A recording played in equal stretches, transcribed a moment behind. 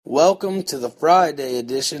Welcome to the Friday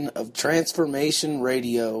edition of Transformation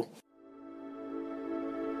Radio.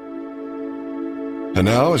 And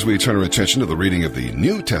now, as we turn our attention to the reading of the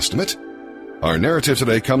New Testament, our narrative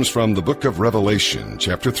today comes from the book of Revelation,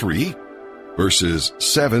 chapter 3, verses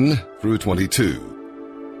 7 through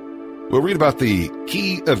 22. We'll read about the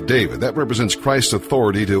key of David. That represents Christ's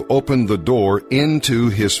authority to open the door into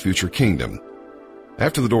his future kingdom.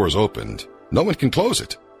 After the door is opened, no one can close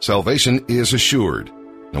it. Salvation is assured.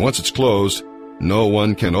 And once it's closed, no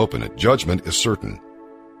one can open it. Judgment is certain.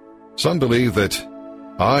 Some believe that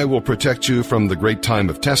I will protect you from the great time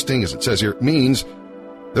of testing, as it says here, means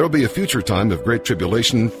there will be a future time of great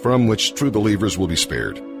tribulation from which true believers will be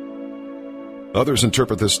spared. Others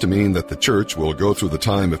interpret this to mean that the church will go through the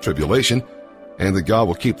time of tribulation and that God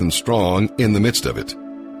will keep them strong in the midst of it.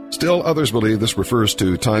 Still, others believe this refers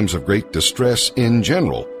to times of great distress in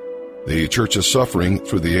general. The church is suffering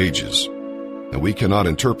through the ages. And we cannot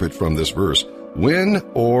interpret from this verse when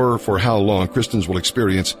or for how long Christians will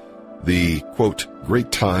experience the, quote, great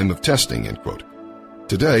time of testing, end quote.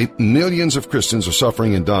 Today, millions of Christians are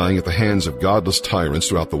suffering and dying at the hands of godless tyrants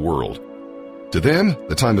throughout the world. To them,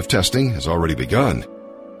 the time of testing has already begun.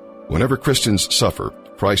 Whenever Christians suffer,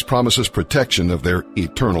 Christ promises protection of their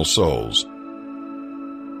eternal souls.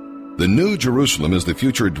 The New Jerusalem is the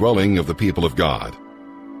future dwelling of the people of God.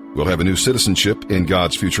 We'll have a new citizenship in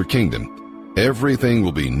God's future kingdom. Everything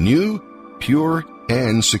will be new, pure,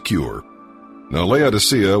 and secure. Now,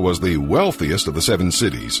 Laodicea was the wealthiest of the 7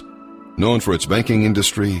 cities, known for its banking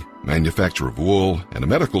industry, manufacture of wool, and a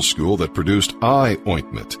medical school that produced eye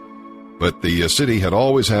ointment. But the city had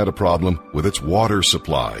always had a problem with its water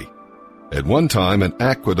supply. At one time, an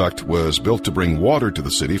aqueduct was built to bring water to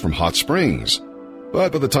the city from hot springs.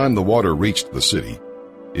 But by the time the water reached the city,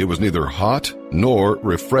 it was neither hot nor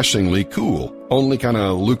refreshingly cool, only kind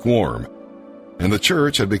of lukewarm. And the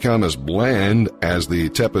church had become as bland as the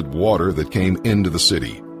tepid water that came into the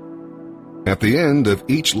city. At the end of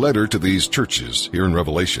each letter to these churches here in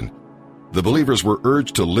Revelation, the believers were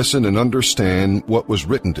urged to listen and understand what was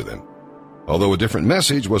written to them. Although a different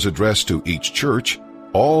message was addressed to each church,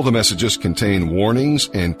 all the messages contain warnings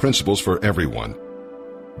and principles for everyone.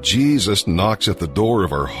 Jesus knocks at the door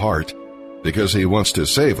of our heart because he wants to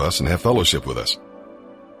save us and have fellowship with us.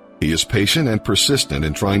 He is patient and persistent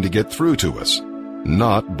in trying to get through to us,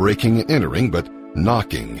 not breaking and entering, but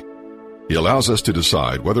knocking. He allows us to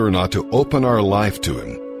decide whether or not to open our life to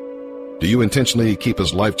him. Do you intentionally keep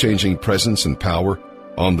his life-changing presence and power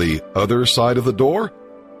on the other side of the door?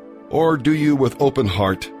 Or do you, with open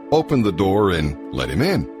heart, open the door and let him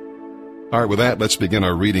in? All right, with that, let's begin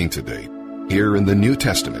our reading today, here in the New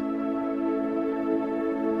Testament.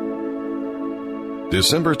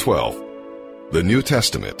 December 12th, the New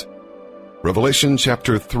Testament. Revelation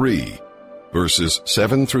chapter 3, verses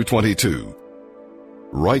 7 through 22.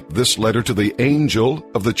 Write this letter to the angel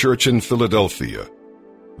of the church in Philadelphia.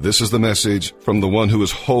 This is the message from the one who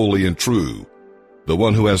is holy and true, the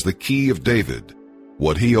one who has the key of David.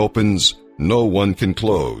 What he opens, no one can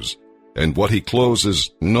close, and what he closes,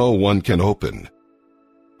 no one can open.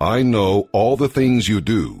 I know all the things you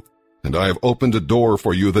do, and I have opened a door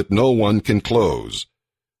for you that no one can close.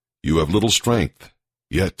 You have little strength,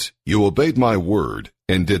 yet you obeyed my word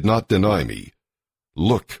and did not deny me.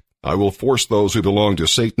 Look, I will force those who belong to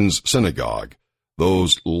Satan's synagogue,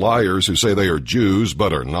 those liars who say they are Jews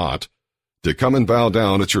but are not, to come and bow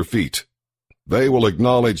down at your feet. They will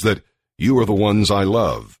acknowledge that you are the ones I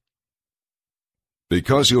love.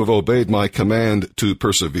 Because you have obeyed my command to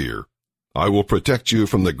persevere, I will protect you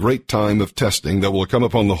from the great time of testing that will come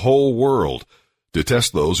upon the whole world to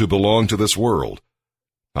test those who belong to this world.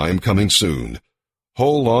 I am coming soon.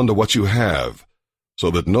 Hold on to what you have, so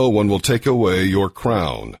that no one will take away your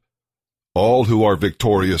crown. All who are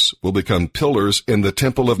victorious will become pillars in the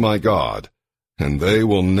temple of my God, and they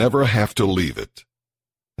will never have to leave it.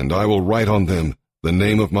 And I will write on them the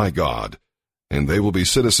name of my God, and they will be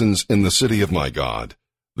citizens in the city of my God,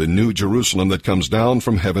 the new Jerusalem that comes down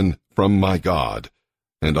from heaven from my God.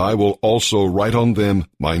 And I will also write on them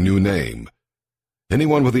my new name.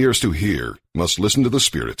 Anyone with ears to hear must listen to the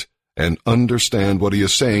Spirit and understand what he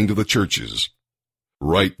is saying to the churches.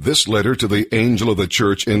 Write this letter to the angel of the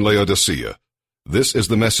church in Laodicea. This is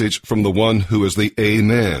the message from the one who is the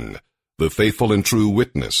Amen, the faithful and true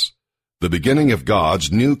witness, the beginning of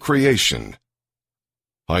God's new creation.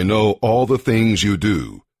 I know all the things you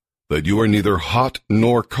do, that you are neither hot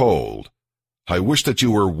nor cold. I wish that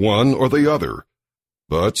you were one or the other.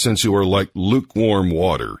 But since you are like lukewarm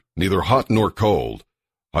water, neither hot nor cold,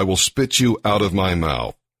 I will spit you out of my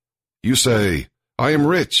mouth. You say, I am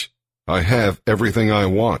rich. I have everything I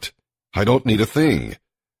want. I don't need a thing.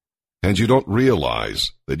 and you don't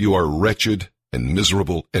realize that you are wretched and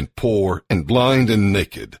miserable and poor and blind and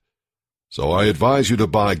naked. So I advise you to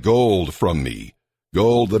buy gold from me,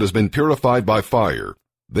 gold that has been purified by fire.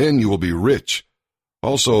 Then you will be rich.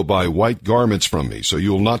 Also buy white garments from me, so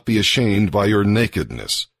you will not be ashamed by your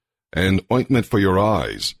nakedness, and ointment for your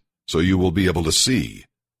eyes, so you will be able to see.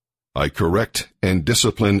 I correct and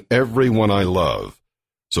discipline everyone I love,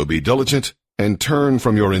 so be diligent and turn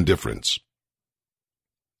from your indifference.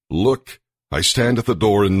 Look, I stand at the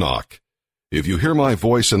door and knock. If you hear my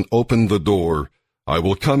voice and open the door, I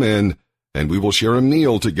will come in, and we will share a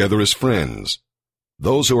meal together as friends.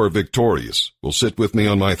 Those who are victorious will sit with me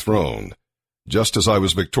on my throne, just as I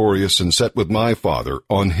was victorious and sat with my Father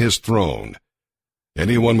on his throne.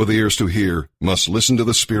 Anyone with ears to hear must listen to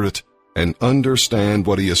the Spirit and understand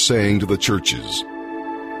what he is saying to the churches.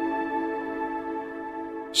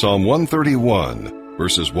 Psalm 131,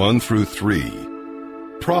 verses 1 through 3.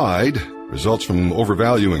 Pride results from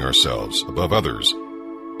overvaluing ourselves above others.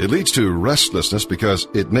 It leads to restlessness because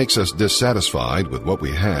it makes us dissatisfied with what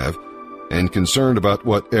we have and concerned about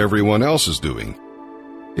what everyone else is doing.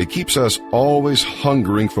 It keeps us always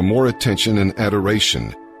hungering for more attention and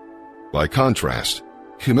adoration. By contrast,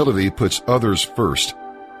 humility puts others first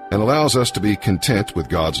and allows us to be content with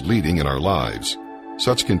God's leading in our lives.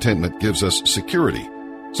 Such contentment gives us security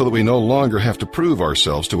so that we no longer have to prove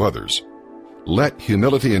ourselves to others. Let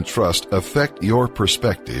humility and trust affect your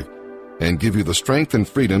perspective and give you the strength and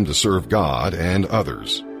freedom to serve God and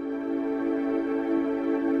others.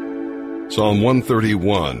 Psalm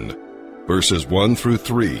 131, verses 1 through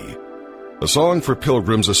 3. A song for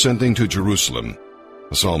pilgrims ascending to Jerusalem,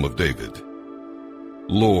 a psalm of David.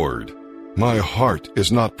 Lord, my heart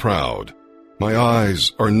is not proud, my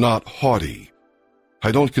eyes are not haughty.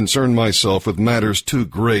 I don't concern myself with matters too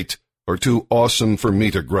great or too awesome for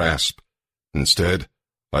me to grasp. Instead,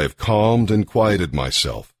 I have calmed and quieted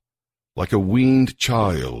myself, like a weaned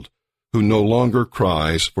child who no longer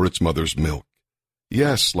cries for its mother's milk.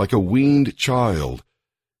 Yes, like a weaned child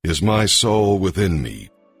is my soul within me.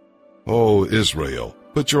 O Israel,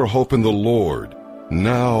 put your hope in the Lord,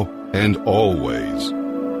 now and always.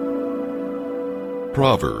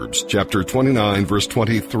 Proverbs chapter 29, verse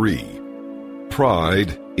 23.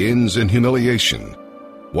 Pride ends in humiliation,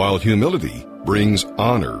 while humility brings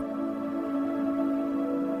honor.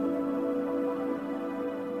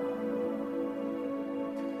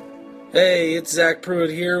 Hey, it's Zach Pruitt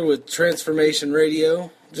here with Transformation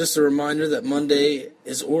Radio. Just a reminder that Monday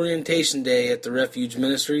is Orientation Day at the Refuge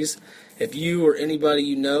Ministries. If you or anybody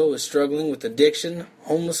you know is struggling with addiction,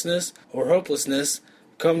 homelessness, or hopelessness,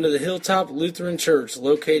 come to the Hilltop Lutheran Church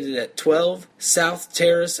located at 12 South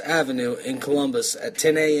Terrace Avenue in Columbus at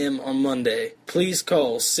 10 a.m. on Monday. Please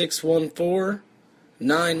call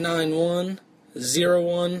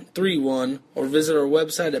 614-991-0131 or visit our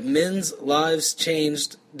website at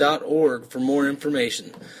menslivechanged.org for more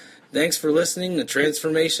information. Thanks for listening to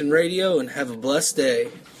Transformation Radio and have a blessed day.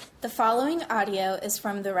 The following audio is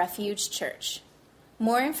from the Refuge Church.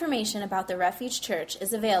 More information about the Refuge Church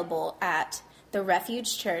is available at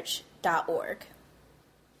therefugechurch.org.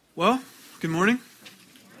 Well, good morning.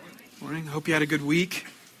 Morning. Hope you had a good week.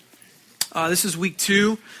 This is week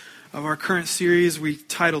 2 of our current series we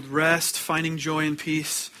titled Rest, Finding Joy and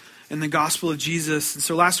Peace in the Gospel of Jesus. And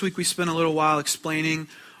so last week we spent a little while explaining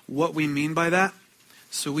what we mean by that.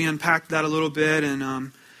 So we unpacked that a little bit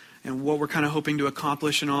and what we're kind of hoping to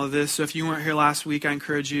accomplish in all of this. So if you weren't here last week, I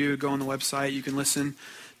encourage you to go on the website. You can listen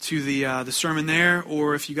to the sermon there,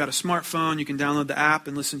 or if you got a smartphone, you can download the app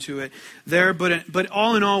and listen to it there. But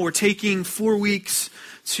all in all, we're taking 4 weeks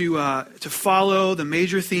to follow the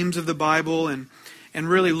major themes of the Bible and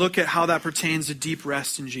really look at how that pertains to deep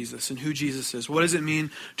rest in Jesus and who Jesus is. What does it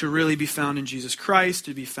mean to really be found in Jesus Christ,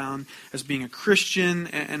 to be found as being a Christian,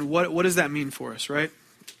 and what does that mean for us, right?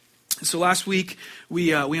 So last week,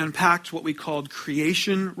 we unpacked what we called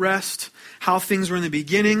creation rest, how things were in the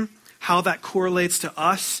beginning, how that correlates to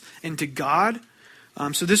us and to God.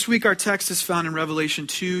 So this week, our text is found in Revelation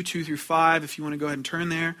 2 through 5, if you want to go ahead and turn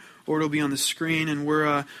there, or it'll be on the screen. And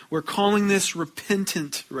we're calling this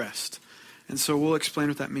repentant rest. And so we'll explain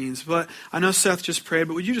what that means. But I know Seth just prayed,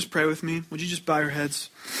 but would you just pray with me? Would you just bow your heads?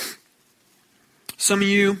 Some of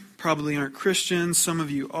you probably aren't Christians, some of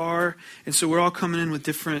you are, and so we're all coming in with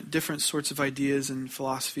different sorts of ideas and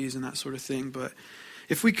philosophies and that sort of thing. But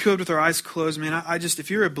if we could, with our eyes closed, man, I just,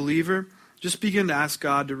 if you're a believer, just begin to ask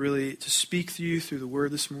God to speak to you through the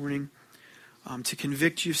Word this morning, to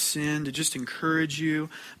convict you of sin, to just encourage you.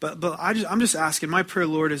 But I'm just asking, my prayer,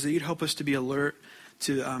 Lord, is that you'd help us to be alert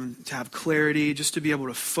to have clarity, just to be able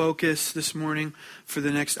to focus this morning for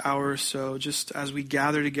the next hour or so, just as we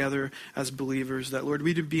gather together as believers, that, Lord,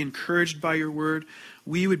 we would be encouraged by your word,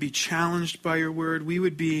 we would be challenged by your word, we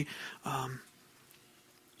would be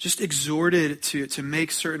just exhorted to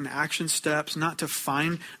make certain action steps, not to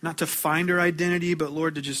find our identity, but,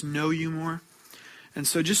 Lord, to just know you more. And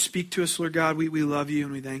so just speak to us, Lord God. We love you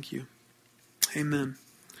and we thank you. Amen.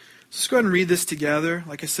 Let's go ahead and read this together.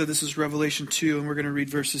 Like I said, this is Revelation 2, and we're going to read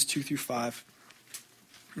verses 2 through 5.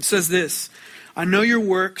 It says this: I know your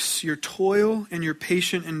works, your toil, and your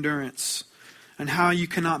patient endurance, and how you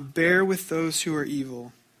cannot bear with those who are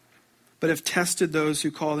evil, but have tested those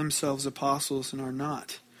who call themselves apostles and are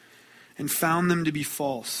not, and found them to be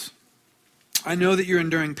false. I know that you're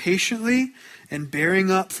enduring patiently and bearing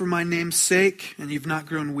up for my name's sake, and you've not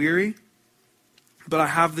grown weary. But I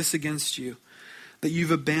have this against you, that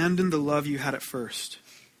you've abandoned the love you had at first.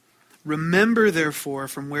 Remember, therefore,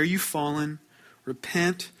 from where you've fallen,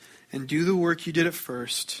 repent, and do the work you did at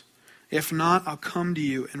first. If not, I'll come to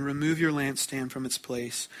you and remove your lampstand from its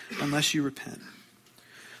place, unless you repent.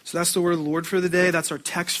 So that's the word of the Lord for the day. That's our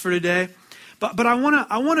text for today. But I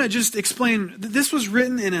want to just explain, this was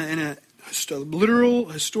written in a literal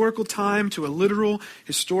historical time to a literal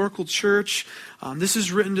historical church. This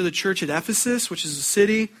is written to the church at Ephesus, which is a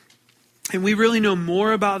city. And we really know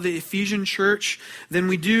more about the Ephesian church than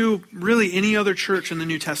we do really any other church in the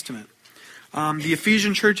New Testament. The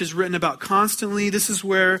Ephesian church is written about constantly. This is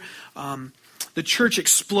where the church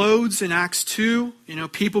explodes in Acts 2.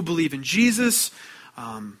 People believe in Jesus.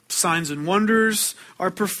 Signs and wonders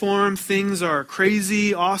are performed. Things are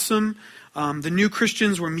crazy, awesome. The new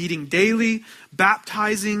Christians were meeting daily,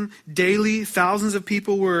 baptizing daily. Thousands of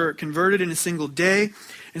people were converted in a single day.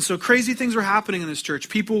 And so crazy things were happening in this church.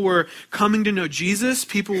 People were coming to know Jesus.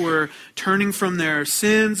 People were turning from their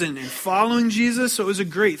sins and following Jesus. So it was a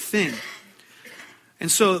great thing. And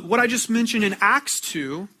so what I just mentioned in Acts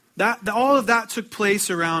 2, all of that took place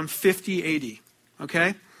around 50 AD.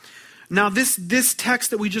 Okay? Now this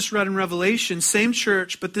text that we just read in Revelation, same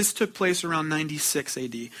church, but this took place around 96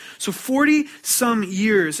 AD. So 40 some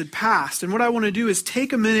years had passed. And what I want to do is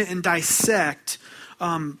take a minute and dissect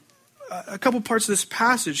a couple parts of this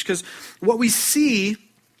passage, because what we see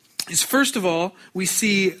is, first of all, we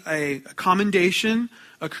see a commendation,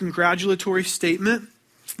 a congratulatory statement.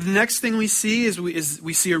 The next thing we see is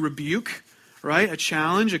we see a rebuke, right? A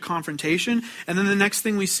challenge, a confrontation. And then the next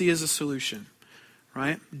thing we see is a solution,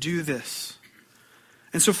 right? Do this.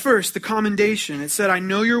 And so first, the commendation. It said, I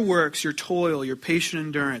know your works, your toil, your patient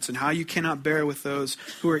endurance, and how you cannot bear with those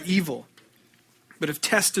who are evil, but have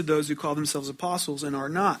tested those who call themselves apostles and are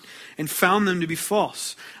not, and found them to be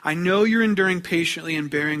false. I know you're enduring patiently and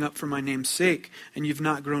bearing up for my name's sake, and you've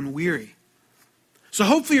not grown weary. So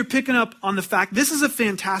hopefully you're picking up on the fact this is a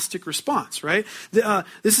fantastic response, right?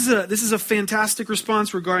 This is a fantastic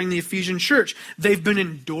response regarding the Ephesian church. They've been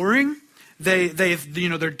enduring. They've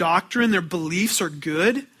their doctrine, their beliefs are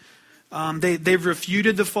good. They've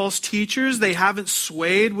refuted the false teachers. They haven't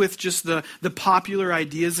swayed with just the popular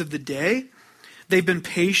ideas of the day. They've been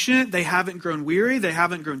patient. They haven't grown weary. They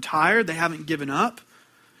haven't grown tired. They haven't given up.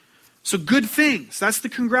 So good things. That's the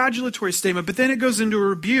congratulatory statement. But then it goes into a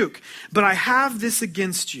rebuke. But I have this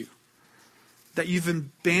against you, that you've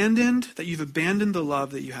abandoned the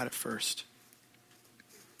love that you had at first.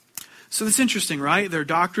 So that's interesting, right? Their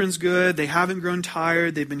doctrine's good. They haven't grown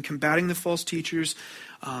tired. They've been combating the false teachers.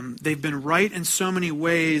 They've been right in so many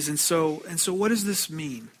ways. And so what does this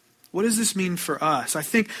mean? What does this mean for us? I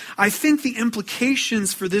think the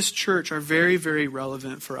implications for this church are very, very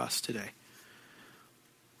relevant for us today.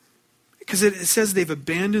 Because it says they've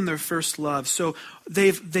abandoned their first love. So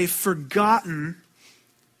they've forgotten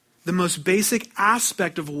the most basic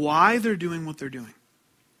aspect of why they're doing what they're doing.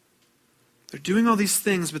 They're doing all these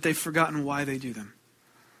things, but they've forgotten why they do them.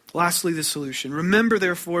 Lastly, the solution. Remember,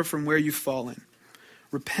 therefore, from where you've fallen.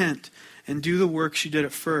 Repent and do the works you did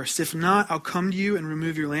at first. If not, I'll come to you and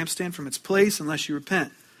remove your lampstand from its place unless you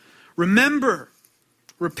repent. Remember,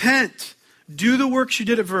 repent, do the works you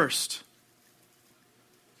did at first.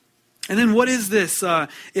 And then what is this?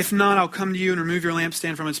 If not, I'll come to you and remove your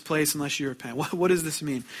lampstand from its place unless you repent. What does this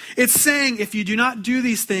mean? It's saying if you do not do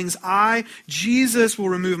these things, I, Jesus, will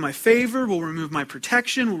remove my favor, will remove my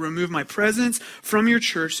protection, will remove my presence from your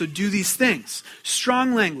church. So do these things.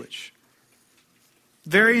 Strong language.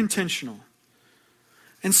 Very intentional.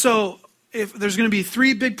 And so if there's going to be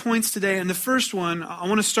 3 big points today, and the first one, I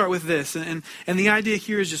want to start with this. And the idea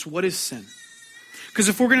here is just, what is sin? Because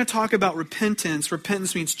if we're going to talk about repentance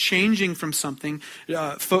means changing from something,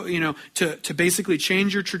 to basically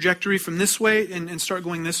change your trajectory from this way and start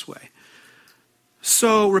going this way.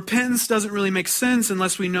 So repentance doesn't really make sense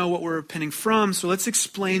unless we know what we're repenting from. So let's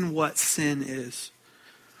explain what sin is.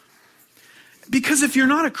 Because if you're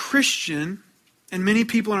not a Christian, and many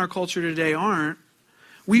people in our culture today aren't,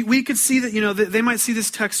 we could see that, that they might see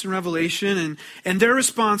this text in Revelation and their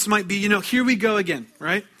response might be, here we go again,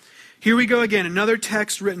 right? Here we go again. Another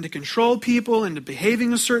text written to control people into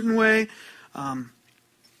behaving a certain way.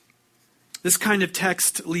 This kind of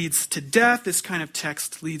text leads to death. This kind of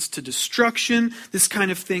text leads to destruction. This kind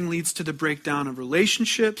of thing leads to the breakdown of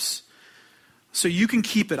relationships. So you can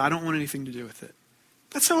keep it. I don't want anything to do with it.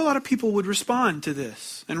 That's how a lot of people would respond to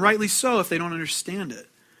this. And rightly so if they don't understand it.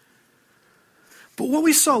 But what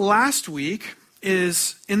we saw last week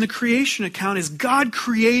is, in the creation account, is God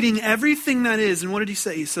creating everything that is. And what did he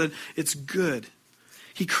say? He said, it's good.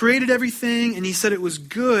 He created everything and he said it was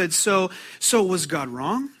good. So was God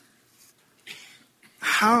wrong?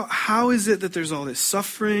 How is it that there's all this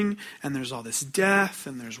suffering and there's all this death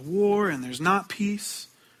and there's war and there's not peace?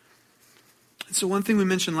 And so one thing we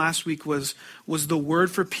mentioned last week was the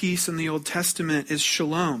word for peace in the Old Testament is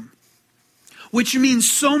shalom, which means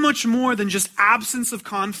so much more than just absence of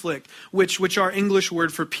conflict, which our English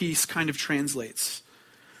word for peace kind of translates.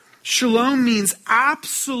 Shalom means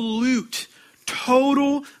absolute,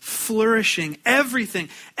 total flourishing. Everything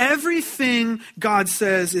God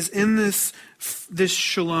says is in this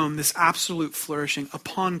shalom, this absolute flourishing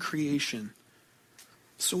upon creation.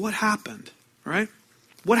 So what happened, right?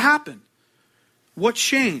 What happened? What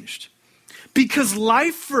changed? Because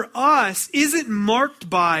life for us isn't marked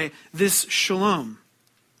by this shalom.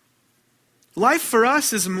 Life for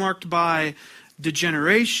us is marked by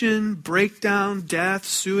degeneration, breakdown, death,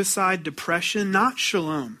 suicide, depression, not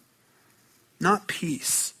shalom, not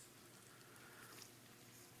peace.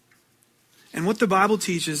 And what the Bible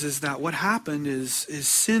teaches is that what happened is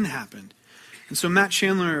sin happened. And so Matt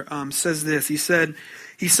Chandler says this. He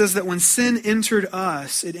says that when sin entered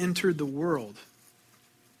us, it entered the world.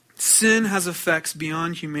 Sin has effects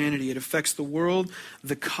beyond humanity. It affects the world,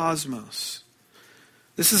 the cosmos.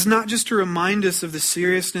 This is not just to remind us of the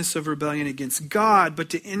seriousness of rebellion against God,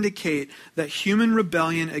 but to indicate that human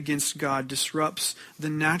rebellion against God disrupts the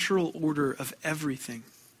natural order of everything.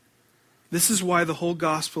 This is why the whole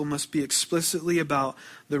gospel must be explicitly about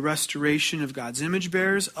the restoration of God's image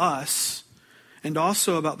bearers, us, and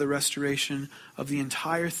also about the restoration of the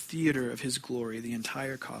entire theater of his glory, the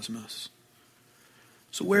entire cosmos.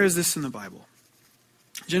 So where is this in the Bible?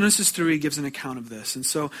 Genesis 3 gives an account of this. And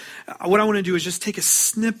so what I want to do is just take a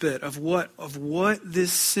snippet of what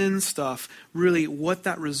this sin stuff, really what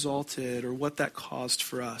that resulted or what that caused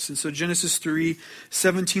for us. And so Genesis 3,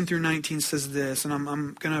 17 through 19 says this, and I'm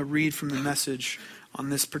going to read from the Message on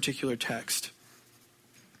this particular text.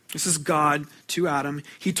 This is God to Adam.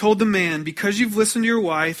 He told the man, because you've listened to your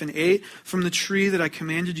wife and ate from the tree that I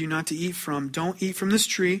commanded you not to eat from, don't eat from this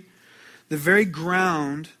tree. The very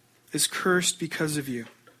ground is cursed because of you.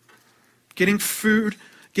 Getting food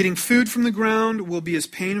from the ground will be as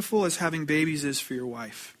painful as having babies is for your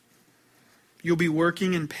wife. You'll be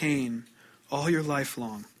working in pain all your life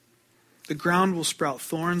long. The ground will sprout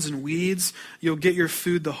thorns and weeds. You'll get your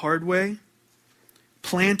food the hard way.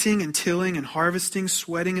 Planting and tilling and harvesting,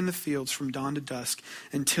 sweating in the fields from dawn to dusk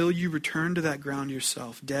until you return to that ground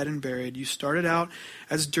yourself, dead and buried. You started out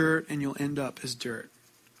as dirt and you'll end up as dirt.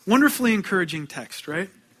 Wonderfully encouraging text, right?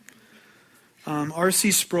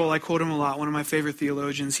 R.C. Sproul, I quote him a lot, one of my favorite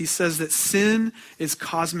theologians. He says that sin is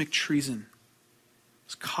cosmic treason.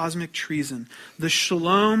 It's cosmic treason. The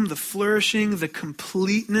shalom, the flourishing, the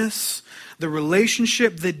completeness, the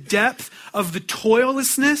relationship, the depth of the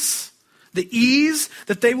toillessness, the ease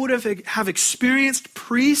that they would have experienced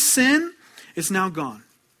pre-sin is now gone.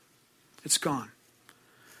 It's gone.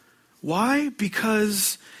 Why?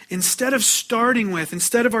 Because instead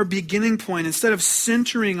of our beginning point, instead of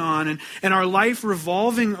centering on and our life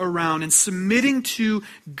revolving around and submitting to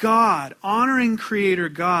God, honoring Creator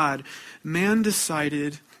God, man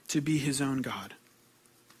decided to be his own God.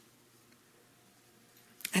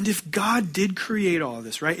 And if God did create all of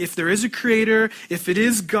this, right? If there is a creator, if it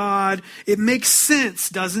is God, it makes sense,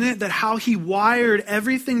 doesn't it, that how he wired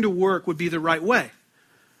everything to work would be the right way.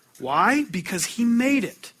 Why? Because he made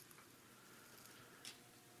it.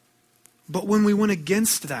 But when we went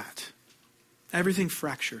against that, everything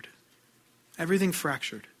fractured. Everything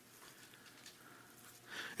fractured.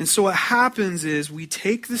 And so what happens is we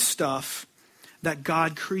take the stuff that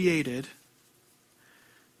God created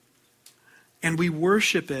and we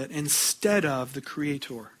worship it instead of the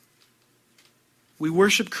Creator. We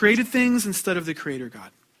worship created things instead of the Creator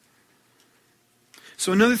God.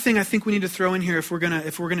 So another thing I think we need to throw in here if we're gonna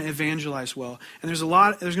evangelize well, and there's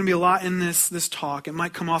gonna be a lot in this talk. It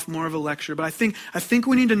might come off more of a lecture, but I think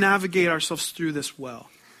we need to navigate ourselves through this well.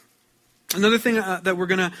 Another thing that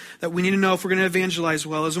we need to know if we're gonna evangelize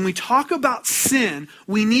well is when we talk about sin,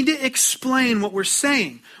 we need to explain what we're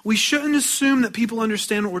saying. We shouldn't assume that people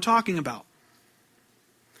understand what we're talking about.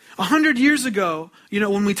 100 years ago,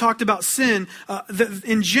 when we talked about sin,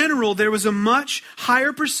 in general, there was a much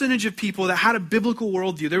higher percentage of people that had a biblical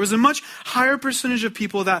worldview. There was a much higher percentage of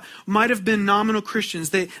people that might have been nominal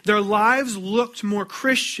Christians. Their lives looked more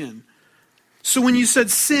Christian. So when you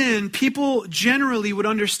said sin, people generally would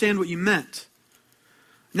understand what you meant.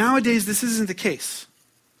 Nowadays, this isn't the case.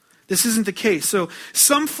 This isn't the case. So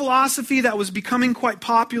some philosophy that was becoming quite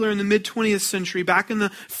popular in the mid-20th century, back in the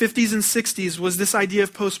 50s and 60s, was this idea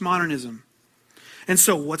of postmodernism. And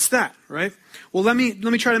so what's that, right? Well, let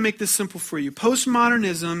me try to make this simple for you.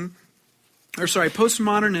 Postmodernists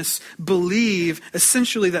believe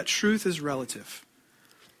essentially that truth is relative.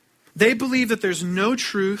 They believe that there's no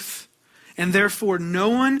truth, and therefore no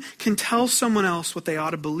one can tell someone else what they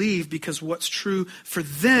ought to believe because what's true for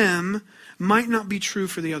them might not be true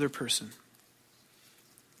for the other person.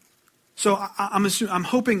 So I'm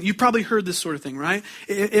hoping, you probably heard this sort of thing, right?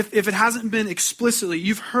 If it hasn't been explicitly,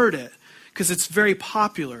 you've heard it because it's very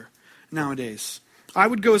popular nowadays. I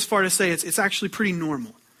would go as far to say it's actually pretty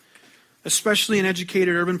normal. Especially in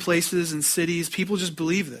educated urban places and cities, people just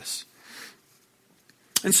believe this.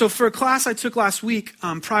 And so for a class I took last week,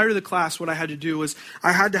 prior to the class, what I had to do was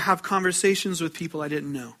I had to have conversations with people I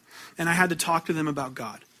didn't know. And I had to talk to them about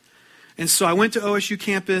God. And so I went to OSU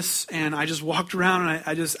campus and I just walked around and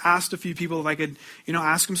I just asked a few people if I could,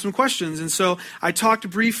 ask them some questions. And so I talked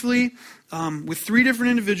briefly with 3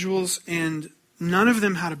 different individuals, and none of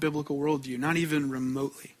them had a biblical worldview, not even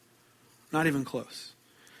remotely, not even close.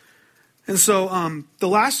 And so the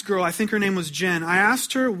last girl, I think her name was Jen, I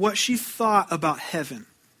asked her what she thought about heaven.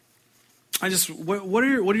 What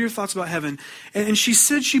are your thoughts about heaven? And she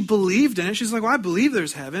said she believed in it. She's like, well, I believe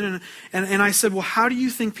there's heaven. And I said, well, how do you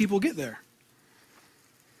think people get there?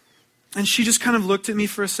 And she just kind of looked at me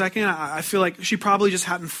for a second. I feel like she probably just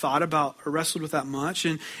hadn't thought about or wrestled with that much.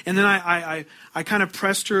 And then I kind of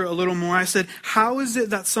pressed her a little more. I said, how is it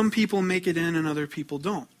that some people make it in and other people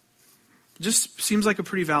don't? Just seems like a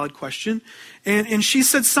pretty valid question. And she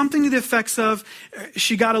said something to the effects of,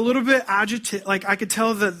 she got a little bit agitated, like I could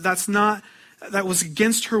tell that was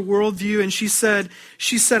against her worldview. And she said,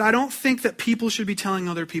 I don't think that people should be telling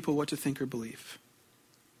other people what to think or believe.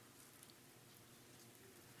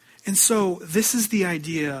 And so this is the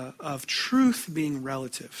idea of truth being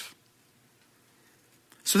relative.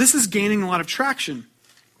 So this is gaining a lot of traction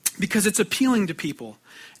because it's appealing to people.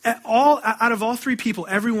 Out of all 3 people,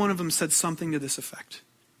 every one of them said something to this effect.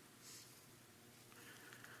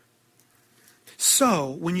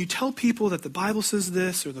 So, when you tell people that the Bible says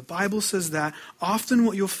this or the Bible says that, often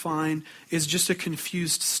what you'll find is just a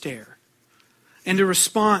confused stare. And a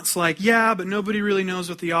response like, yeah, but nobody really knows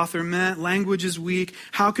what the author meant, language is weak,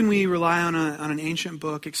 how can we rely on an ancient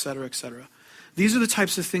book, etc., etc. These are the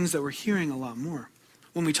types of things that we're hearing a lot more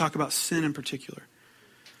when we talk about sin in particular.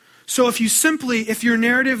 So if your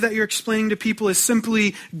narrative that you're explaining to people is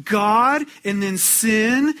simply God and then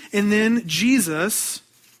sin and then Jesus,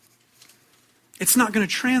 it's not going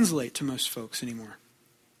to translate to most folks anymore.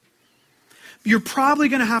 You're probably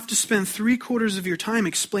going to have to spend 3/4 of your time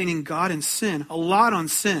explaining God and sin, a lot on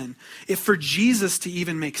sin, if for Jesus to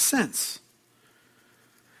even make sense.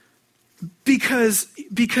 Because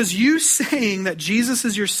you saying that Jesus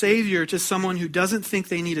is your Savior to someone who doesn't think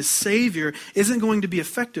they need a Savior isn't going to be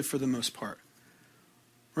effective for the most part.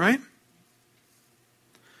 Right?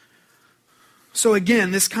 So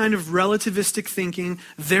again, this kind of relativistic thinking,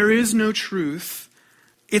 there is no truth,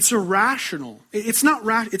 it's irrational. It's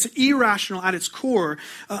irrational at its core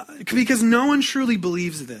because no one truly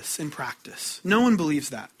believes this in practice. No one believes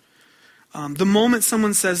that. The moment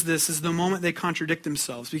someone says this is the moment they contradict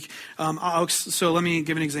themselves. So let me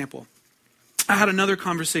give an example. I had another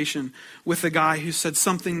conversation with a guy who said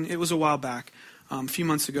something, it was a while back, a few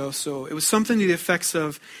months ago. So it was something to the effects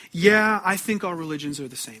of, yeah, I think all religions are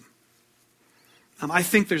the same. I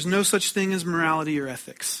think there's no such thing as morality or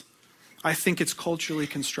ethics. I think it's culturally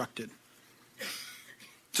constructed.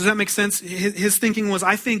 Does that make sense? His thinking was,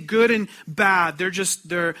 I think good and bad,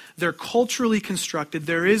 they're culturally constructed.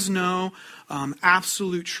 There is no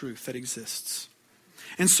absolute truth that exists.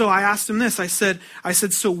 And so I asked him this. I said,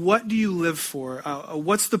 so what do you live for?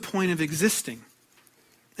 What's the point of existing?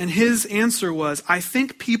 And his answer was, I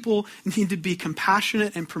think people need to be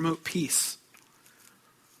compassionate and promote peace.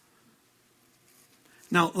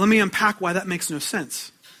 Now, let me unpack why that makes no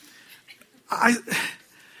sense.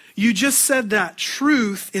 You just said that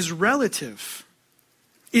truth is relative.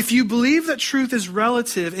 If you believe that truth is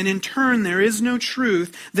relative and in turn there is no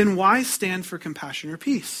truth, then why stand for compassion or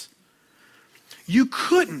peace? You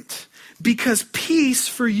couldn't, because peace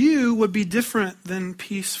for you would be different than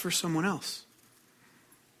peace for someone else.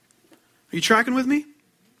 Are you tracking with me?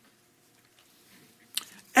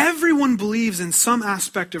 Everyone believes in some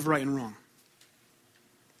aspect of right and wrong.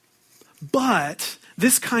 But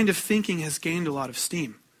this kind of thinking has gained a lot of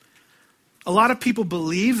steam. A lot of people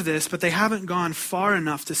believe this, but they haven't gone far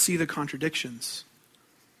enough to see the contradictions.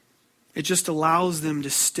 It just allows them to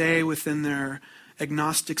stay within their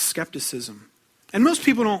agnostic skepticism. And most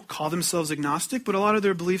people don't call themselves agnostic, but a lot of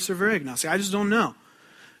their beliefs are very agnostic. I just don't know.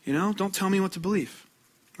 Don't tell me what to believe,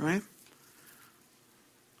 right?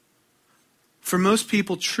 For most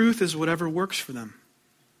people, truth is whatever works for them.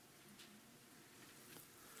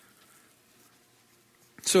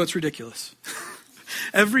 So it's ridiculous.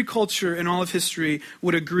 Every culture in all of history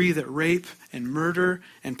would agree that rape and murder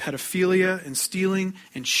and pedophilia and stealing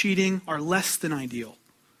and cheating are less than ideal.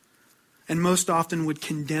 And most often would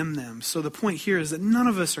condemn them. So the point here is that none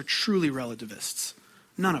of us are truly relativists.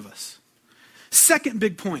 None of us. Second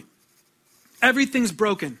big point. Everything's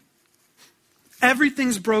broken.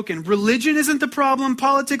 Everything's broken. Religion isn't the problem.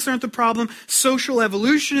 Politics aren't the problem. Social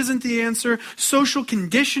evolution isn't the answer. Social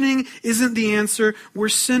conditioning isn't the answer. We're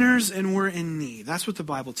sinners and we're in need. That's what the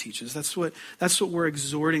Bible teaches. That's what we're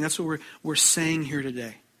exhorting. That's what we're saying here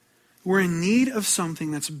today. We're in need of something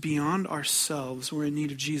that's beyond ourselves. We're in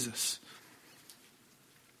need of Jesus.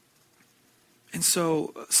 And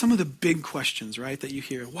so some of the big questions, right, that you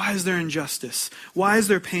hear. Why is there injustice? Why is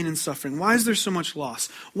there pain and suffering? Why is there so much loss?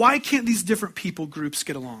 Why can't these different people groups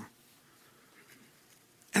get along?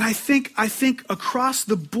 And I think across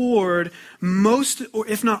the board, most, or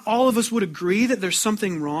if not all of us would agree that there's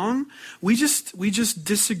something wrong. We just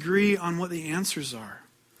disagree on what the answers are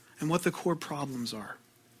and what the core problems are.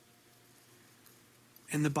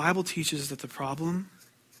 And the Bible teaches that the problem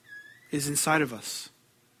is inside of us.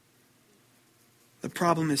 The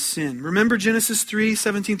problem is sin. Remember Genesis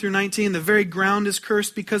 3:17 through 19? The very ground is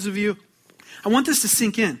cursed because of you. I want this to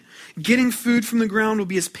sink in. Getting food from the ground will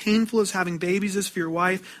be as painful as having babies is for your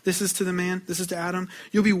wife. This is to the man. This is to Adam.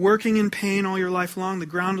 You'll be working in pain all your life long. The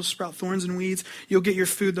ground will sprout thorns and weeds. You'll get your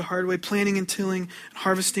food the hard way, planting and tilling, and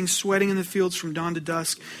harvesting, sweating in the fields from dawn to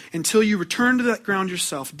dusk, until you return to that ground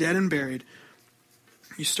yourself, dead and buried.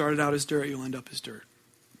 You started out as dirt, you'll end up as dirt.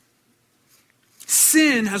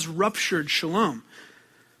 Sin has ruptured shalom.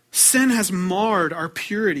 Sin has marred our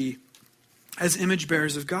purity as image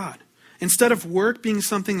bearers of God. Instead of work being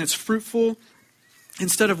something that's fruitful,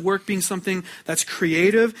 instead of work being something that's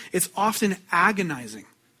creative, it's often agonizing.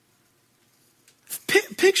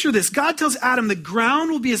 Picture this. God tells Adam the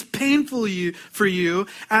ground will be as painful for you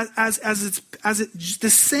as the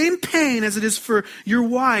same pain as it is for your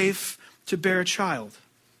wife to bear a child.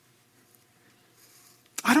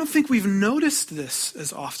 I don't think we've noticed this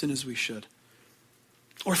as often as we should.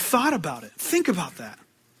 Or thought about it. Think about that.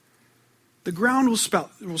 The ground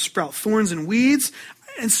will sprout thorns and weeds.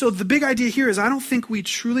 And so the big idea here is I don't think we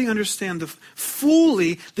truly understand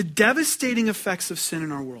fully the devastating effects of sin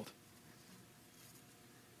in our world.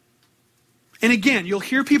 And again, you'll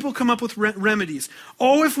hear people come up with remedies.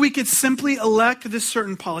 Oh, if we could simply elect this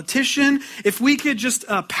certain politician, if we could just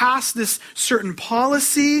pass this certain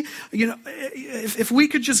policy, if we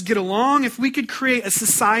could just get along, if we could create a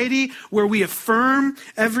society where we affirm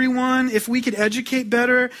everyone, if we could educate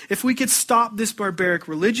better, if we could stop this barbaric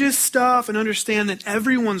religious stuff and understand that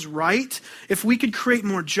everyone's right, if we could create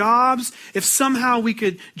more jobs, if somehow we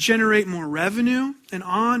could generate more revenue, and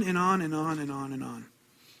on and on and on and on and on.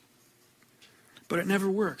 But it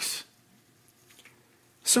never works.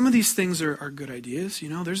 Some of these things are good ideas.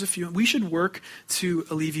 There's a few. We should work to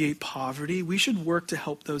alleviate poverty. We should work to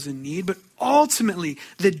help those in need. But ultimately,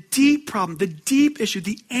 the deep problem, the deep issue,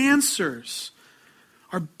 the answers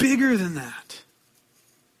are bigger than that.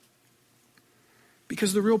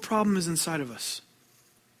 Because the real problem is inside of us.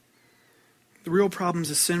 The real problem is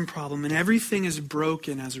a sin problem, and everything is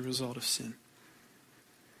broken as a result of sin.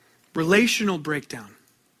 Relational breakdown.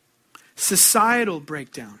 Societal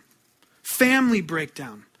breakdown, family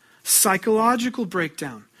breakdown, psychological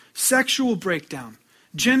breakdown, sexual breakdown,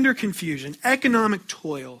 gender confusion, economic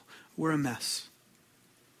toil. We're a mess.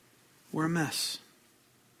 We're a mess.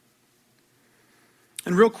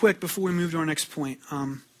 And real quick, before we move to our next point,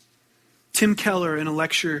 Tim Keller, in a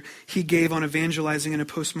lecture he gave on evangelizing in a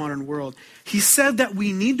postmodern world, he said that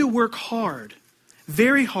we need to work hard,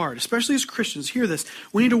 very hard, especially as Christians. Hear this.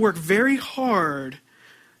 We need to work very hard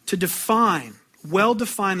to well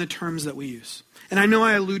define the terms that we use. And I know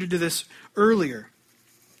I alluded to this earlier,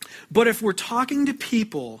 but if we're talking to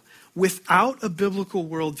people without a biblical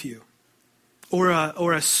worldview or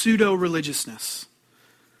a pseudo-religiousness,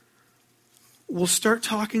 we'll start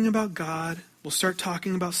talking about God, we'll start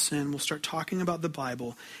talking about sin, we'll start talking about the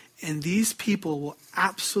Bible, and these people will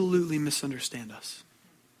absolutely misunderstand us.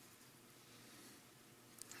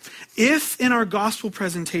 If in our gospel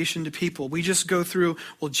presentation to people, we just go through,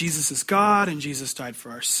 well, Jesus is God and Jesus died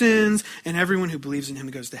for our sins and everyone who believes in him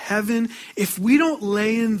goes to heaven. If we don't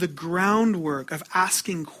lay in the groundwork of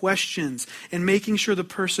asking questions and making sure the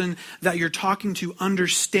person that you're talking to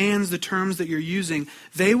understands the terms that you're using,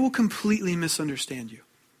 they will completely misunderstand you.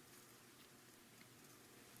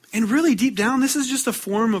 And really deep down, this is just a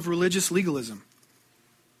form of religious legalism.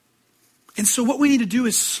 And so what we need to do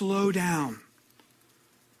is slow down.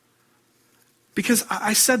 Because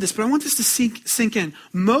I said this, but I want this to sink in.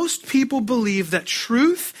 Most people believe that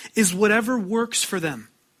truth is whatever works for them.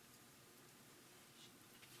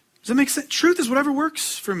 Does that make sense? Truth is whatever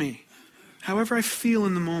works for me, however I feel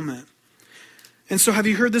in the moment. And so have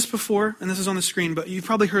you heard this before? And this is on the screen, but you've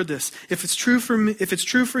probably heard this. If it's true for me, if it's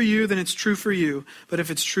true for you, then it's true for you. But if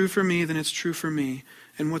it's true for me, then it's true for me.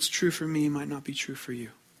 And what's true for me might not be true for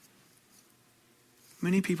you.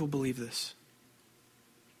 Many people believe this.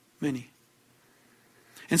 Many.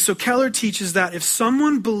 And so Keller teaches that if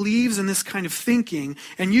someone believes in this kind of thinking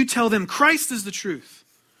and you tell them Christ is the truth,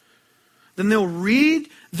 then they'll read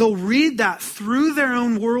that through their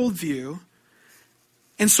own worldview.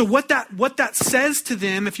 And so what that says to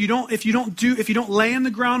them, if you don't lay in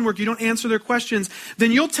the groundwork, you don't answer their questions,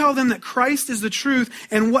 then you'll tell them that Christ is the truth.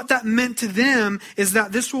 And what that meant to them is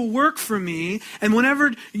that this will work for me. And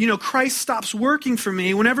whenever, Christ stops working for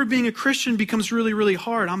me, whenever being a Christian becomes really, really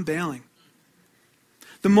hard, I'm bailing.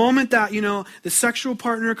 The moment that, the sexual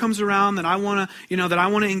partner comes around that I want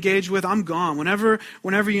to engage with, I'm gone. Whenever,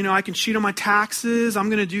 I can cheat on my taxes, I'm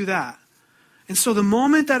going to do that. And so the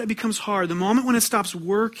moment that it becomes hard, the moment when it stops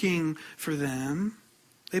working for them,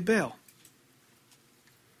 they bail.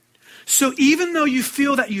 So even though you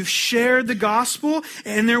feel that you've shared the gospel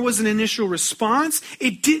and there was an initial response,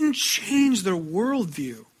 it didn't change their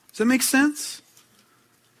worldview. Does that make sense?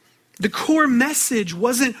 The core message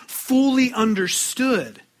wasn't fully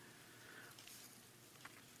understood.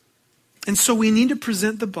 And so we need to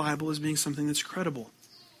present the Bible as being something that's credible.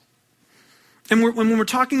 And when we're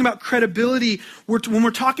talking about credibility, when we're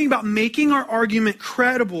talking about making our argument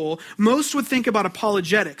credible, most would think about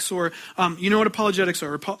apologetics, or you know what apologetics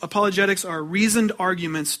are? Apologetics are reasoned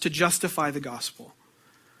arguments to justify the gospel.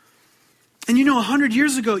 And 100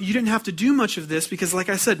 years ago, you didn't have to do much of this because, like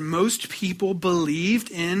I said, most people believed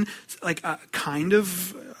in like a kind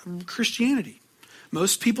of Christianity.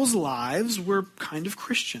 Most people's lives were kind of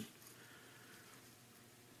Christian.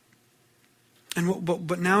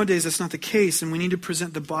 But nowadays that's not the case, and we need to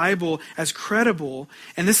present the Bible as credible.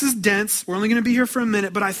 And this is dense. We're only going to be here for a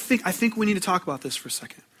minute, but I think we need to talk about this for a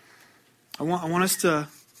second. I want us to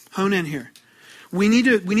hone in here. We need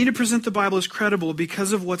to present the Bible as credible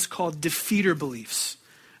because of what's called defeater beliefs.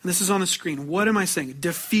 And this is on the screen. What am I saying?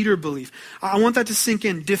 Defeater belief. I want that to sink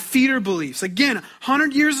in. Defeater beliefs. Again,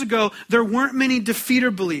 100 years ago, there weren't many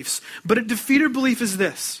defeater beliefs. But a defeater belief is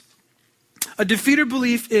this. A defeater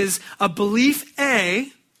belief is a belief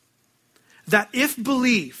A that if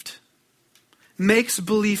believed makes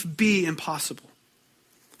belief B impossible.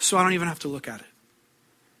 So I don't even have to look at it.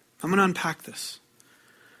 I'm going to unpack this.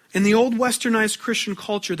 In the old westernized Christian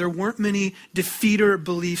culture, there weren't many defeater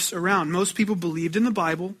beliefs around. Most people believed in the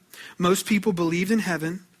Bible. Most people believed in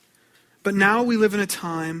heaven. But now we live in a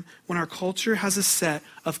time when our culture has a set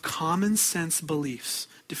of common sense beliefs,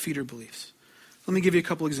 defeater beliefs. Let me give you a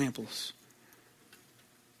couple examples.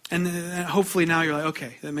 And hopefully now you're like,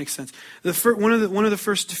 okay, that makes sense. One of the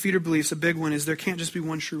first defeater beliefs, a big one, is there can't just be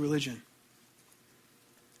one true religion.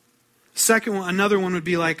 Second one, another one would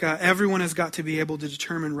be like everyone has got to be able to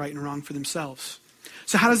determine right and wrong for themselves.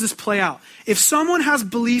 So how does this play out? If someone has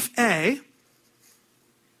belief A,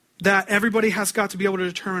 that everybody has got to be able to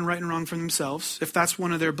determine right and wrong for themselves, if that's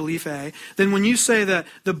one of their belief A, then when you say that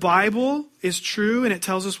the Bible is true and it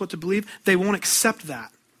tells us what to believe, they won't accept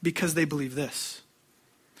that because they believe this.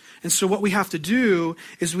 And so what we have to do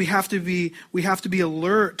is we have to be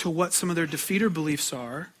alert to what some of their defeater beliefs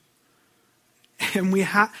are. And we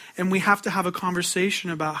have to have a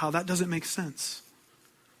conversation about how that doesn't make sense.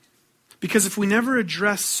 Because if we never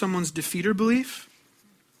address someone's defeater belief,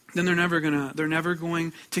 then they're never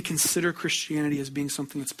going to consider Christianity as being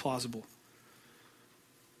something that's plausible.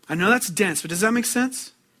 I know that's dense, but does that make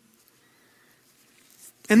sense?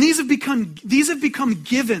 And these have become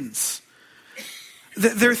givens.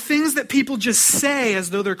 They're things that people just say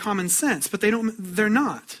as though they're common sense, but they're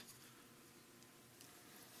not.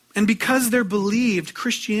 And because they're believed,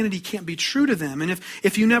 Christianity can't be true to them. And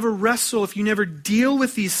if you never wrestle, if you never deal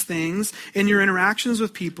with these things in your interactions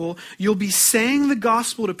with people, you'll be saying the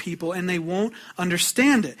gospel to people and they won't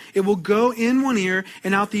understand it. It will go in one ear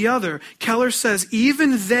and out the other. Keller says,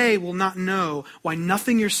 even they will not know why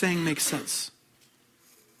nothing you're saying makes sense.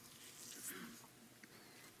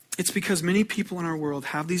 It's because many people in our world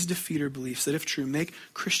have these defeater beliefs that, if true, make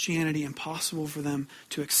Christianity impossible for them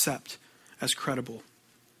to accept as credible.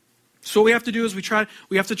 So what we have to do is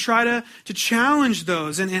we have to try to challenge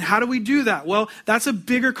those. And how do we do that? Well, that's a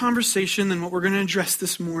bigger conversation than what we're going to address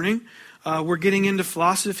this morning. We're getting into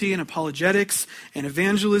philosophy and apologetics and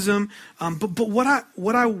evangelism. But why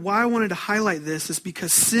I wanted to highlight this is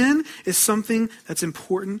because sin is something that's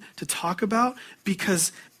important to talk about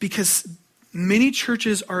because many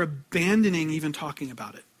churches are abandoning even talking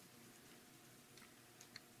about it.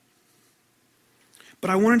 But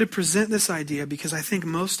I wanted to present this idea because I think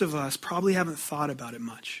most of us probably haven't thought about it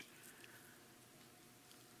much.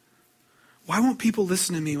 Why won't people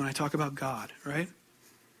listen to me when I talk about God, right?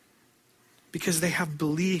 Because they have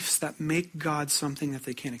beliefs that make God something that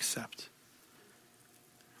they can't accept.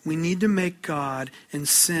 We need to make God and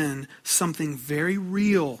sin something very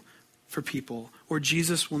real for people, or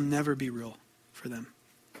Jesus will never be real for them.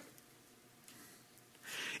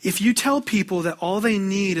 If you tell people that all they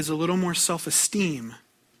need is a little more self-esteem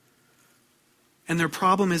and their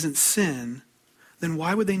problem isn't sin, then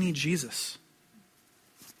why would they need Jesus?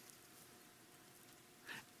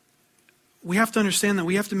 We have to understand that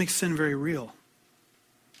we have to make sin very real.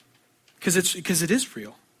 Because it is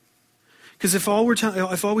real. Because if all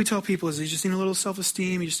we tell people is you just need a little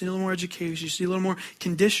self-esteem, you just need a little more education, you just need a little more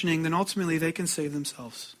conditioning, then ultimately they can save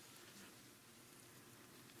themselves.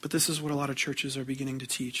 But this is what a lot of churches are beginning to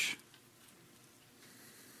teach.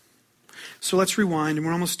 So let's rewind, and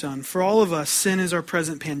we're almost done. For all of us, sin is our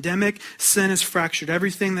present pandemic. Sin has fractured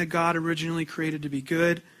everything that God originally created to be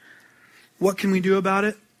good. What can we do about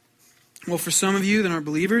it? Well, for some of you that aren't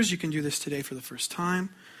believers, you can do this today for the first time.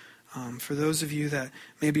 For those of you that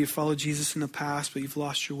maybe have followed Jesus in the past, but you've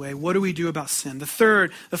lost your way, what do we do about sin? The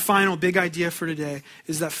final big idea for today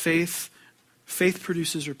is that faith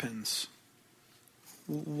produces repentance.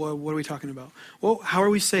 What are we talking about? Well, how are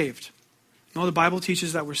we saved? Well, the Bible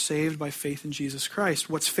teaches that we're saved by faith in Jesus Christ.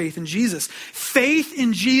 What's faith in Jesus? Faith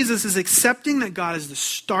in Jesus is accepting that God is the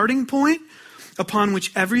starting point upon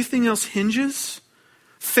which everything else hinges.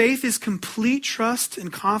 Faith is complete trust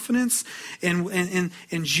and confidence in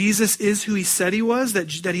Jesus is who he said he was, that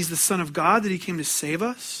he's the Son of God, that he came to save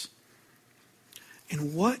us.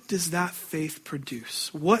 And what does that faith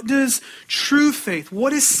produce? What does true faith,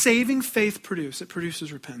 what does saving faith produce? It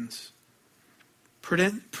produces repentance.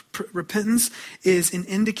 Repentance is an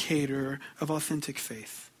indicator of authentic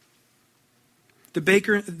faith. The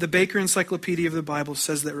Baker Encyclopedia of the Bible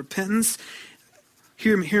says that repentance,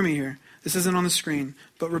 hear me here, this isn't on the screen,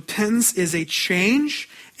 but repentance is a change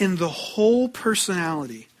in the whole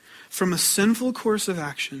personality from a sinful course of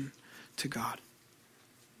action to God.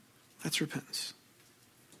 That's repentance.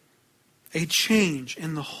 A change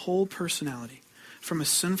in the whole personality from a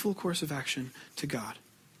sinful course of action to God.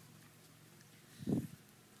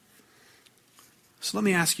 So let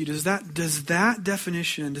me ask you, does that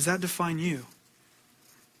definition define you?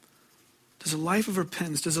 Does a life of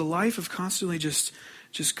repentance, does a life of constantly just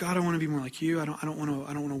God, I want to be more like you. I don't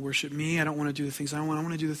want to worship me. I don't want to do the things I want. I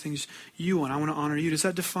want to do the things you want. I want to honor you. Does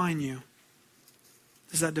that define you?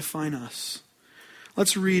 Does that define us?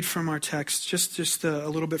 Let's read from our text, just a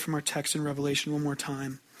little bit from our text in Revelation one more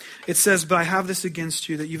time. It says, "But I have this against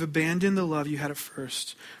you, that you've abandoned the love you had at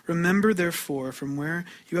first. Remember, therefore, from where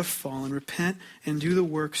you have fallen, repent and do the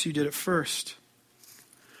works you did at first."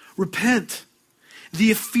 Repent. The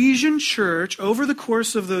Ephesian church, over the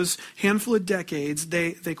course of those handful of decades,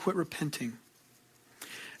 they quit repenting.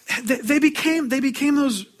 They became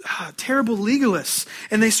those terrible legalists,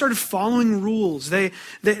 and they started following rules. Their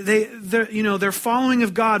following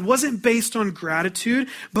of God wasn't based on gratitude,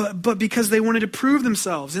 but because they wanted to prove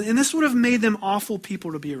themselves. And this would have made them awful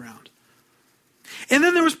people to be around. And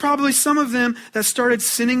then there was probably some of them that started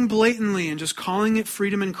sinning blatantly and just calling it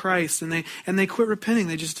freedom in Christ, and they quit repenting.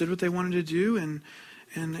 They just did what they wanted to do, and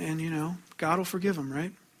God will forgive them,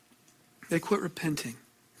 right? They quit repenting.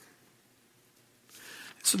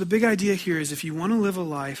 So the big idea here is if you want to live a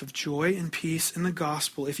life of joy and peace in the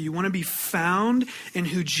gospel, if you want to be found in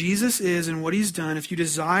who Jesus is and what he's done, if you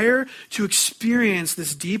desire to experience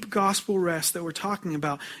this deep gospel rest that we're talking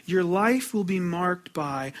about, your life will be marked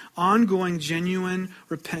by ongoing, genuine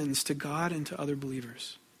repentance to God and to other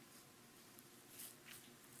believers.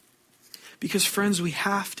 Because, friends, we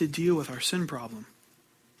have to deal with our sin problem.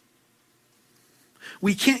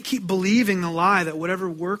 We can't keep believing the lie that whatever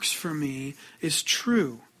works for me is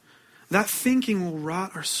true. That thinking will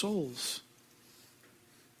rot our souls.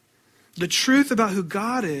 The truth about who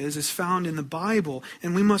God is found in the Bible,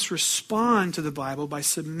 and we must respond to the Bible by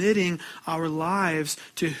submitting our lives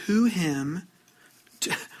to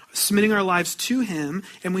submitting our lives to Him,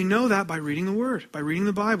 and we know that by reading the Word, by reading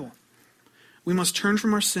the Bible. We must turn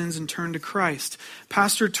from our sins and turn to Christ.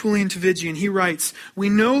 Pastor Tullian Tavigian, he writes, "We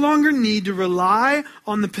no longer need to rely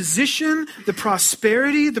on the position, the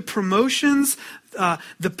prosperity, the promotions,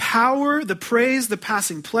 the power, the praise, the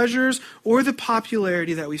passing pleasures, or the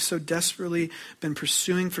popularity that we've so desperately been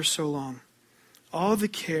pursuing for so long. All the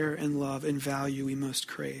care and love and value we most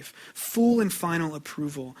crave, full and final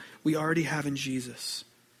approval we already have in Jesus.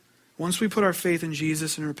 Once we put our faith in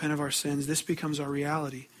Jesus and repent of our sins, this becomes our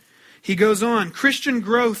reality." He goes on, Christian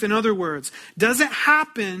growth, in other words, doesn't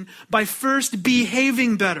happen by first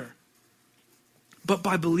behaving better, but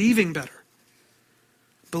by believing better.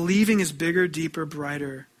 Believing is bigger, deeper,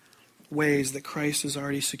 brighter ways that Christ has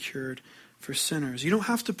already secured for sinners. You don't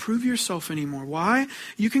have to prove yourself anymore. Why?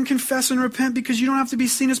 You can confess and repent because you don't have to be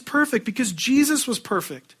seen as perfect, because Jesus was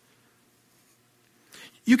perfect.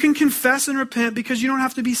 You can confess and repent because you don't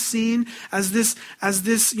have to be seen as this,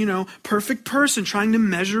 perfect person trying to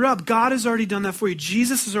measure up. God has already done that for you.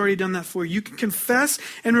 Jesus has already done that for you. You can confess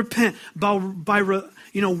and repent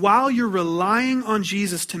while you're relying on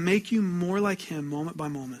Jesus to make you more like Him moment by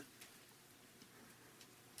moment.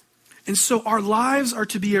 And so our lives are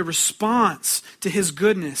to be a response to His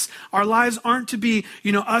goodness. Our lives aren't to be,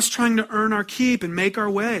 us trying to earn our keep and make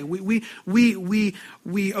our way. We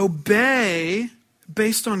obey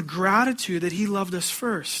based on gratitude that He loved us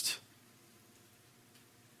first.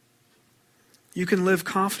 You can live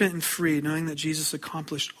confident and free knowing that Jesus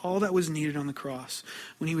accomplished all that was needed on the cross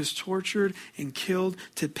when He was tortured and killed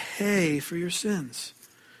to pay for your sins.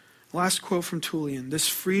 Last quote from Tullian. "This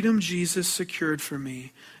freedom Jesus secured for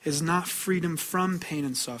me is not freedom from pain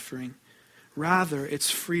and suffering. Rather, it's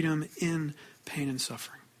freedom in pain and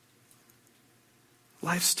suffering."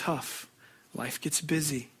 Life's tough. Life gets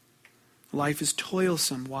busy. Life is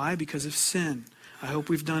toilsome. Why? Because of sin. I hope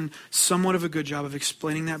we've done somewhat of a good job of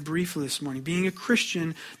explaining that briefly this morning. Being a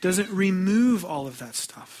Christian doesn't remove all of that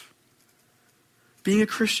stuff. Being a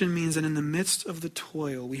Christian means that in the midst of the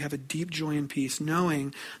toil, we have a deep joy and peace,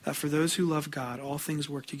 knowing that for those who love God, all things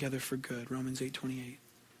work together for good. Romans 8:28.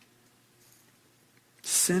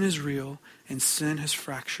 Sin is real, and sin has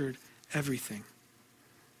fractured everything.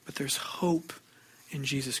 But there's hope in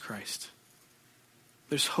Jesus Christ.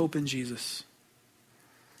 There's hope in Jesus.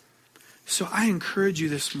 So I encourage you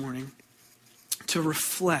this morning to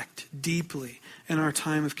reflect deeply in our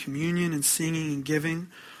time of communion and singing and giving.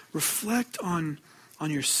 Reflect on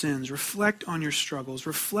your sins. Reflect on your struggles.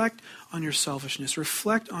 Reflect on your selfishness.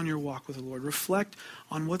 Reflect on your walk with the Lord. Reflect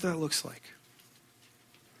on what that looks like.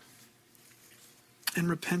 And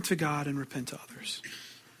repent to God and repent to others.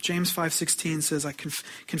 James 5:16 says, "I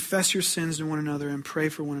confess your sins to one another and pray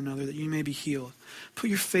for one another that you may be healed." Put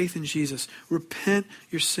your faith in Jesus. Repent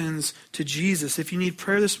your sins to Jesus. If you need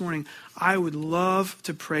prayer this morning, I would love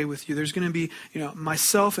to pray with you. There's going to be,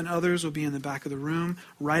 myself and others will be in the back of the room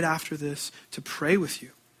right after this to pray with you.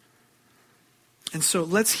 And so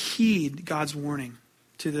let's heed God's warning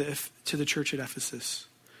to the church at Ephesus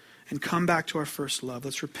and come back to our first love.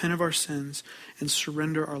 Let's repent of our sins and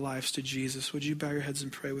surrender our lives to Jesus. Would you bow your heads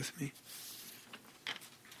and pray with me?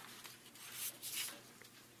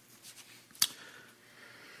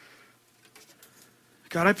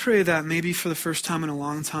 God, I pray that maybe for the first time in a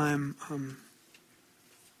long time,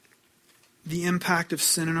 the impact of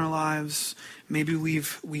sin in our lives, maybe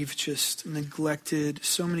we've just neglected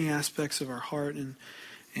so many aspects of our heart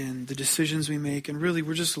and the decisions we make, and really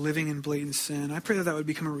we're just living in blatant sin. I pray that would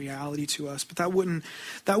become a reality to us, but that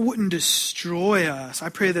wouldn't destroy us. I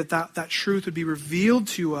pray that truth would be revealed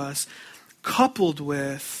to us, coupled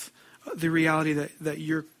with the reality that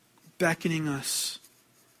you're beckoning us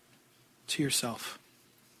to yourself.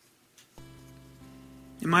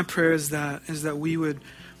 And my prayer is that we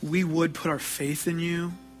would put our faith in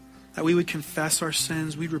you, that we would confess our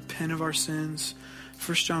sins, we'd repent of our sins.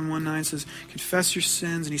 1 John 1:9 says, "Confess your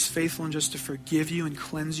sins, and He's faithful and just to forgive you and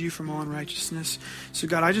cleanse you from all unrighteousness." So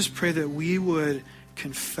God, I just pray that we would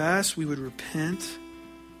confess, we would repent,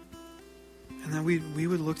 and that we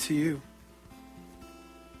would look to you.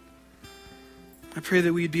 I pray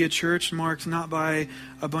that we'd be a church marked not by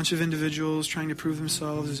a bunch of individuals trying to prove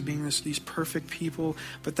themselves as being these perfect people,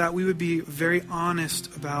 but that we would be very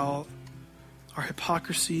honest about our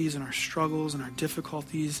hypocrisies and our struggles and our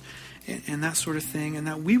difficulties and that sort of thing, and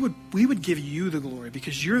that we would give you the glory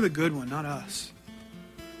because you're the good one, not us.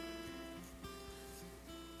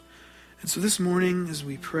 And so this morning, as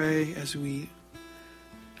we pray, as we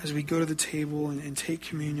go to the table and take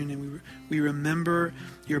communion, and we remember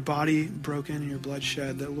your body broken and your blood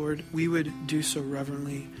shed, that, Lord, we would do so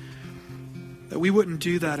reverently, that we wouldn't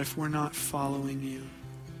do that if we're not following you.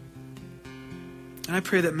 And I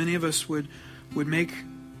pray that many of us would make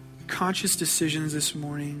conscious decisions this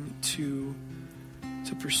morning to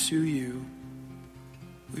pursue you.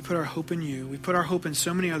 We put our hope in you. We put our hope in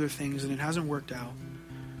so many other things, and it hasn't worked out.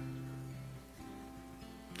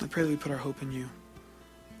 I pray that we put our hope in you,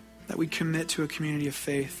 that we commit to a community of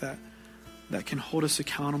faith that can hold us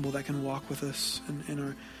accountable, that can walk with us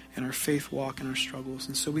in our faith walk and our struggles.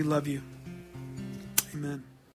 And so we love you. Amen.